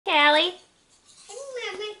Callie. Hey,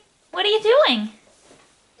 Mama. What are you doing?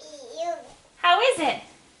 You How is it?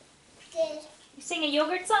 good. You sing a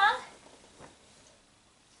yogurt song?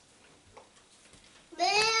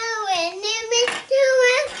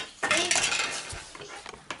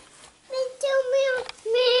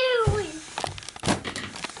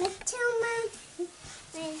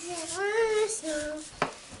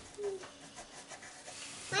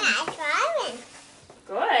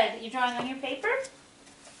 Good. You drawing on your paper?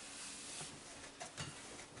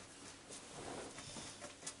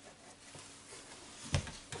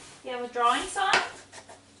 You have a drawing song?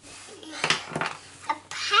 A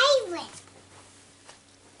pirate.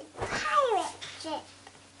 A pirate ship.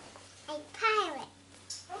 A pirate.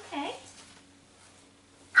 Okay.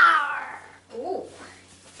 Arr. Ooh.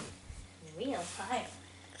 Real fire.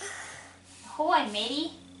 Ahoy,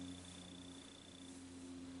 matey.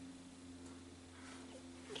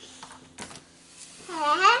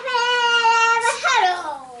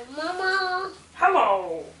 Hello, Mama.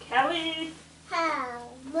 Hello, Callie. Hello,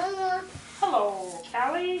 Mama. Hello,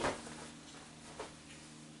 Callie.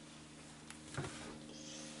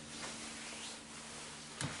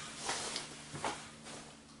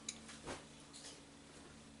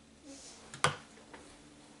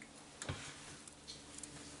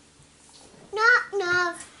 Knock,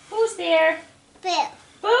 knock. Who's there? Bill.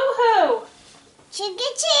 Boo-hoo.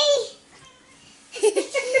 Chicka-chee.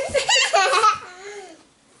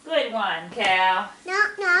 Good one, Cal.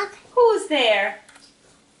 Knock, knock. Who's there?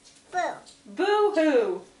 Bill.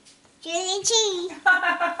 Boo-hoo. Chicka-chee.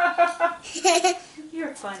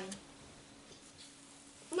 You're funny.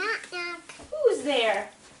 Knock, knock. Who's there?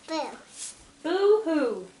 Bill.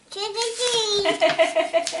 Boo-hoo. Chicka-chee.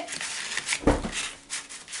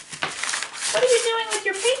 What are you doing with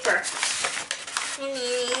your paper?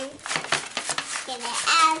 Get it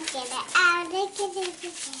out, get it out, get it out.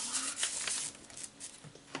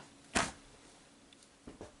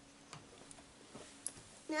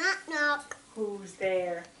 Knock, knock. Who's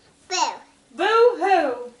there? Bill.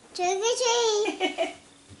 Boo-hoo. Trick-or-treat.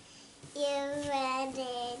 You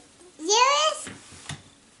ready? Yes?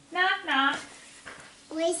 Knock, knock.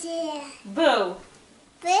 Where's it? Boo.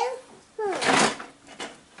 Bill? Who?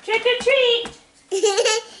 Trick or treat.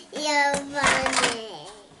 You're funny.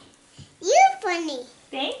 You're funny.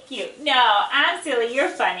 Thank you. No, I'm silly. You're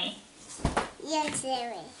funny. You're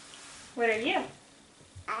silly. What are you?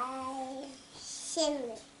 I'm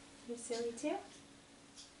silly. You're silly too?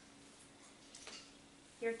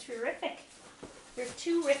 You're terrific. You're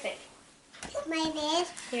terrific. My bed.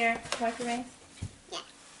 Here, wipe your face. Yeah.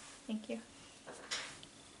 Thank you.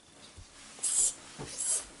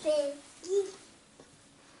 Spooky.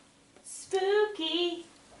 Spooky.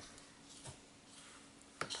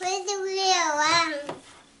 Put the wheel on.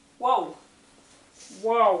 Whoa.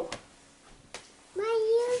 Whoa. My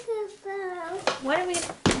uniform. What are we...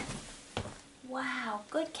 Wow,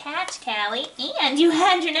 good catch, Callie. And you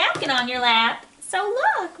had your napkin on your lap. So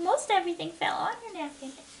look, most everything fell on your napkin.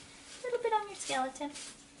 A little bit on your skeleton.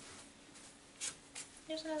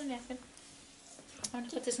 Here's another napkin. I'm going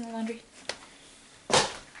to put this in the laundry.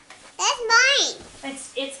 That's mine.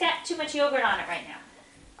 It's got too much yogurt on it right now.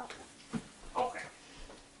 Okay.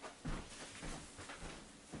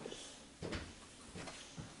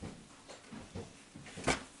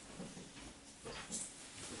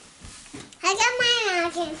 I got my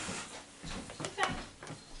napkin. Okay.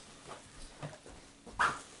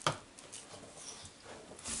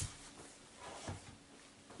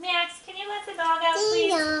 Max, can you let the dog out, Ding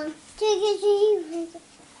please? dong. Trick or treat.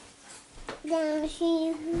 Down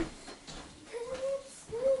she.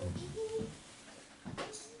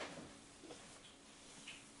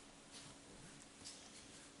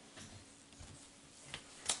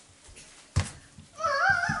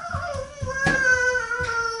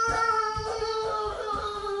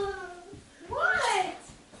 What?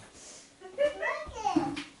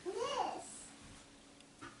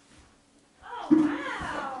 Oh,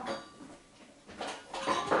 wow.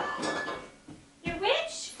 Your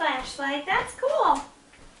witch flashlight, that's cool.